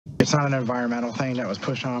It's not an environmental thing that was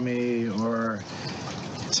pushed on me or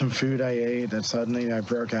some food I ate that suddenly I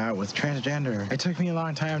broke out with transgender. It took me a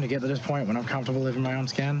long time to get to this point when I'm comfortable living my own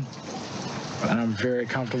skin. And I'm very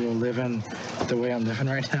comfortable living the way I'm living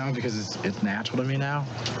right now because it's natural to me now.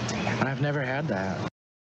 And I've never had that.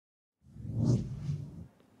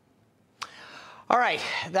 All right,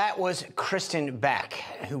 that was Kristen Beck,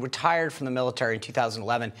 who retired from the military in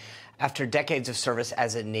 2011 after decades of service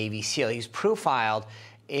as a Navy SEAL. He's profiled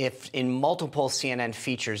in multiple CNN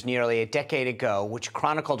features nearly a decade ago, which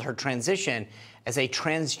chronicled her transition as a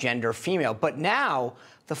transgender female. But now,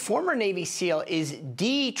 the former Navy SEAL is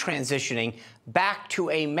detransitioning back to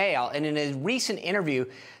a male, and in a recent interview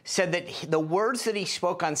said that the words that he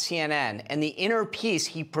spoke on CNN and the inner peace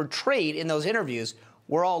he portrayed in those interviews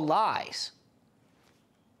were all lies.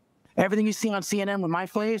 Everything you see on CNN with my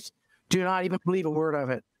face, do not even believe a word of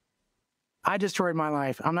it. I destroyed my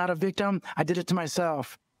life. I'm not a victim. I did it to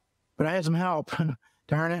myself. But I had some help.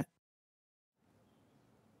 Darn it.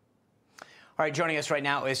 All right, joining us right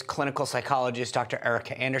now is clinical psychologist Dr.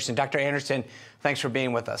 Erica Anderson. Dr. Anderson, thanks for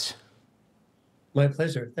being with us. My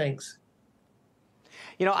pleasure. Thanks.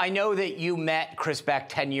 You know, I know that you met Chris Beck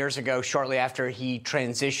 10 years ago, shortly after he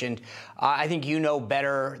transitioned. I think you know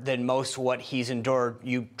better than most what he's endured.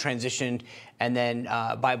 You transitioned, and then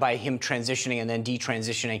by him transitioning and then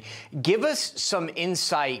detransitioning. Give us some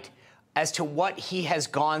insight as to what he has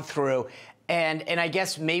gone through, and I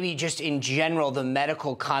guess maybe just in general the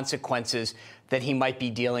medical consequences that he might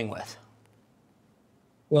be dealing with.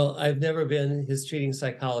 Well, I've never been his treating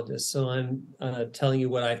psychologist, so I'm telling you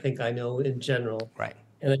what I think I know in general. Right.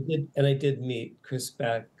 And I did meet Chris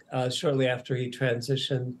Beck shortly after he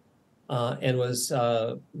transitioned and was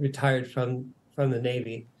retired from the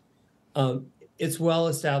Navy. It's well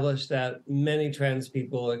established that many trans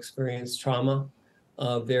people experience trauma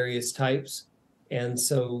of various types, and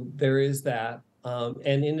so there is that.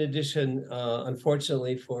 And in addition,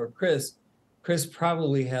 unfortunately for Chris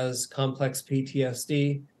probably has complex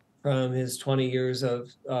PTSD from his 20 years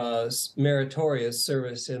of meritorious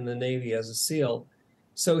service in the Navy as a SEAL.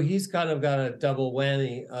 So he's kind of got a double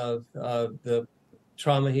whammy of the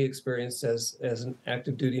trauma he experienced as an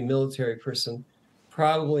active duty military person,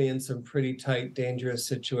 probably in some pretty tight, dangerous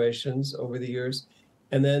situations over the years,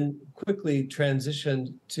 and then quickly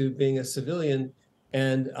transitioned to being a civilian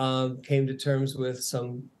and came to terms with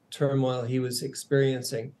some turmoil he was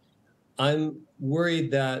experiencing. I'm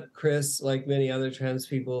worried that Chris, like many other trans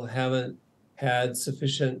people, haven't had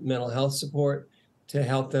sufficient mental health support to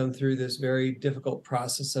help them through this very difficult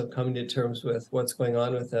process of coming to terms with what's going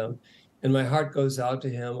on with them. And my heart goes out to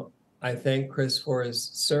him. I thank Chris for his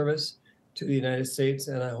service to the United States,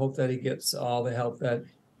 and I hope that he gets all the help that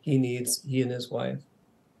he needs, he and his wife.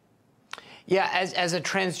 Yeah, as a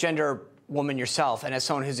transgender woman yourself, and as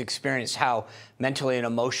someone who's experienced how mentally and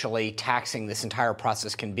emotionally taxing this entire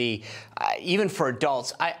process can be, even for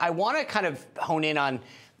adults, I want to kind of hone in on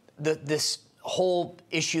this whole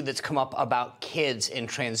issue that's come up about kids and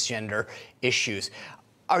transgender issues.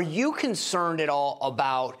 Are you concerned at all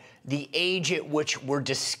about the age at which we're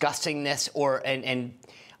discussing this, or and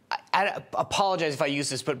I apologize if I use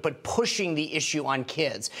this, but pushing the issue on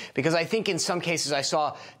kids? Because I think in some cases, I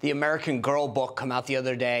saw the American Girl book come out the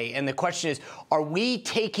other day, and the question is, are we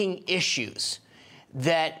taking issues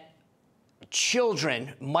that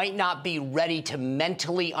children might not be ready to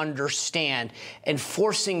mentally understand and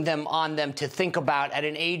forcing them on them to think about at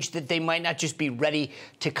an age that they might not just be ready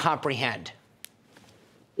to comprehend?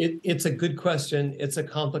 It's a good question. It's a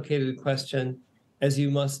complicated question. As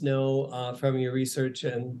you must know from your research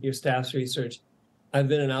and your staff's research, I've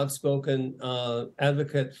been an outspoken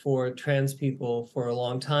advocate for trans people for a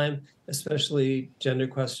long time, especially gender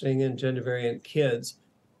questioning and gender variant kids.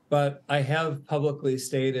 But I have publicly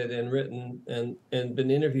stated and written and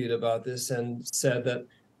been interviewed about this and said that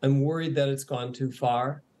I'm worried that it's gone too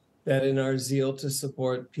far, that in our zeal to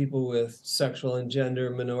support people with sexual and gender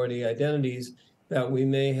minority identities, that we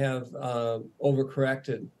may have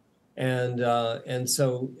overcorrected. And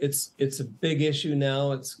so it's a big issue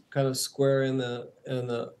now. It's kind of square in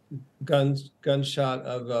the gunshot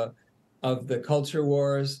of the culture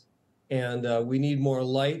wars, and we need more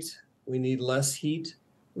light. We need less heat.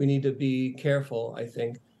 We need to be careful, I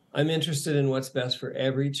think. I'm interested in what's best for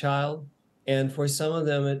every child, and for some of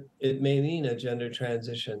them, it may mean a gender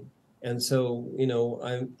transition. And so, you know,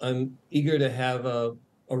 I'm eager to have a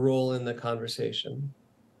role in the conversation.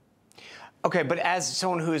 Okay, but as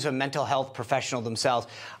someone who is a mental health professional themselves,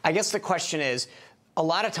 I guess the question is, a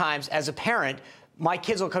lot of times as a parent, my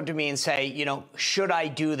kids will come to me and say, you know, should I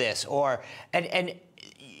do this? Or, and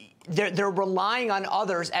they're relying on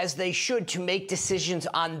others, as they should, to make decisions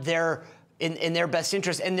on in their best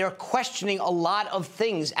interest, and they're questioning a lot of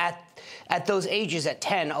things at those ages, at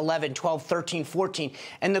 10, 11, 12, 13, 14.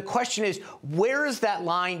 And the question is, where is that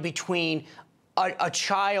line between a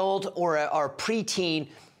child or a preteen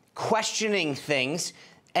questioning things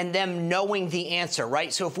and them knowing the answer,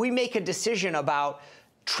 right? So if we make a decision about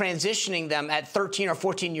transitioning them at 13 or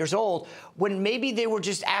 14 years old, when maybe they were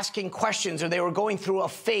just asking questions or they were going through a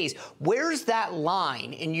phase, where's that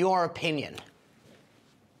line, in your opinion?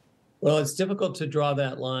 Well, it's difficult to draw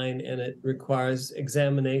that line, and it requires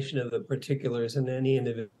examination of the particulars in any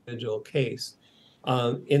individual case.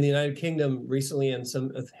 In the United Kingdom recently, and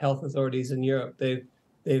some health authorities in Europe,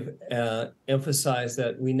 they've emphasized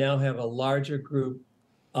that we now have a larger group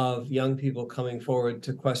of young people coming forward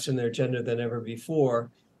to question their gender than ever before.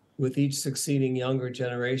 With each succeeding younger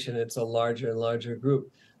generation, it's a larger and larger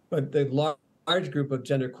group. But the large group of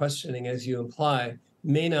gender questioning, as you imply,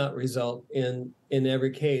 may not result in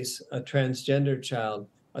every case, a transgender child.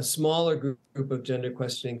 A smaller group of gender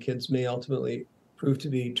questioning kids may ultimately prove to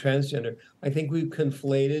be transgender. I think we've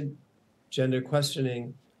conflated gender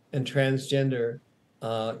questioning and transgender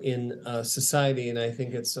in society, and I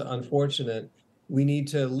think it's unfortunate. We need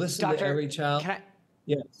to listen to every child.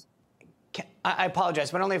 Yes. I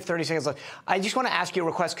apologize, but I only have 30 seconds left. I just want to ask you a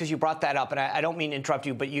request, because you brought that up, and I don't mean to interrupt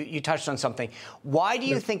you, but you touched on something. Why do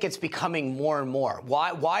you think it's becoming more and more?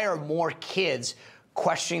 Why are more kids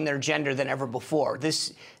questioning their gender than ever before?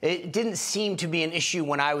 It didn't seem to be an issue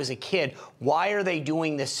when I was a kid. Why are they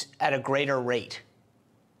doing this at a greater rate?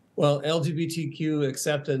 Well, LGBTQ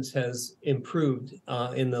acceptance has improved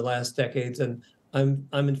in the last decades, and I'm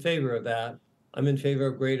in favor of that. I'm in favor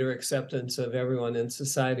of greater acceptance of everyone in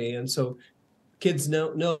society. And so kids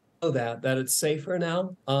know that it's safer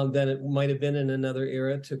now than it might have been in another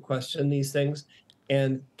era to question these things.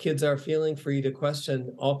 And kids are feeling free to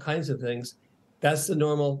question all kinds of things. That's the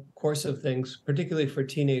normal course of things, particularly for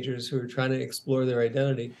teenagers who are trying to explore their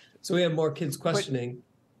identity. So we have more kids questioning.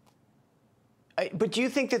 But do you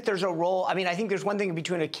think that there's a role? I mean, I think there's one thing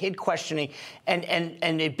between a kid questioning and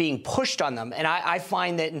it being pushed on them. And I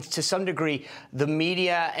find that to some degree, the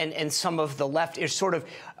media and some of the left is sort of,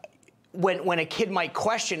 when a kid might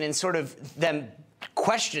question and sort of them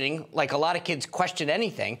questioning, like a lot of kids question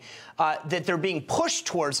anything, that they're being pushed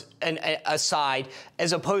towards a side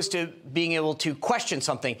as opposed to being able to question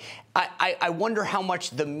something. I wonder how much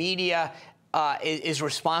the media is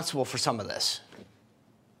responsible for some of this.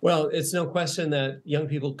 Well, it's no question that young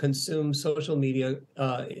people consume social media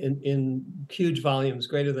in huge volumes,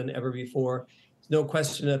 greater than ever before. There's no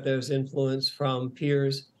question that there's influence from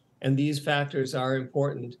peers, and these factors are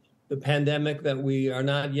important. The pandemic that we are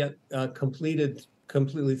not yet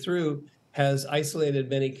completely through has isolated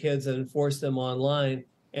many kids and forced them online,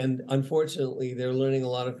 and unfortunately, they're learning a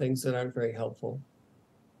lot of things that aren't very helpful.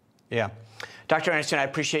 Yeah. Dr. Anderson, I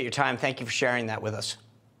appreciate your time. Thank you for sharing that with us.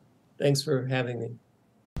 Thanks for having me.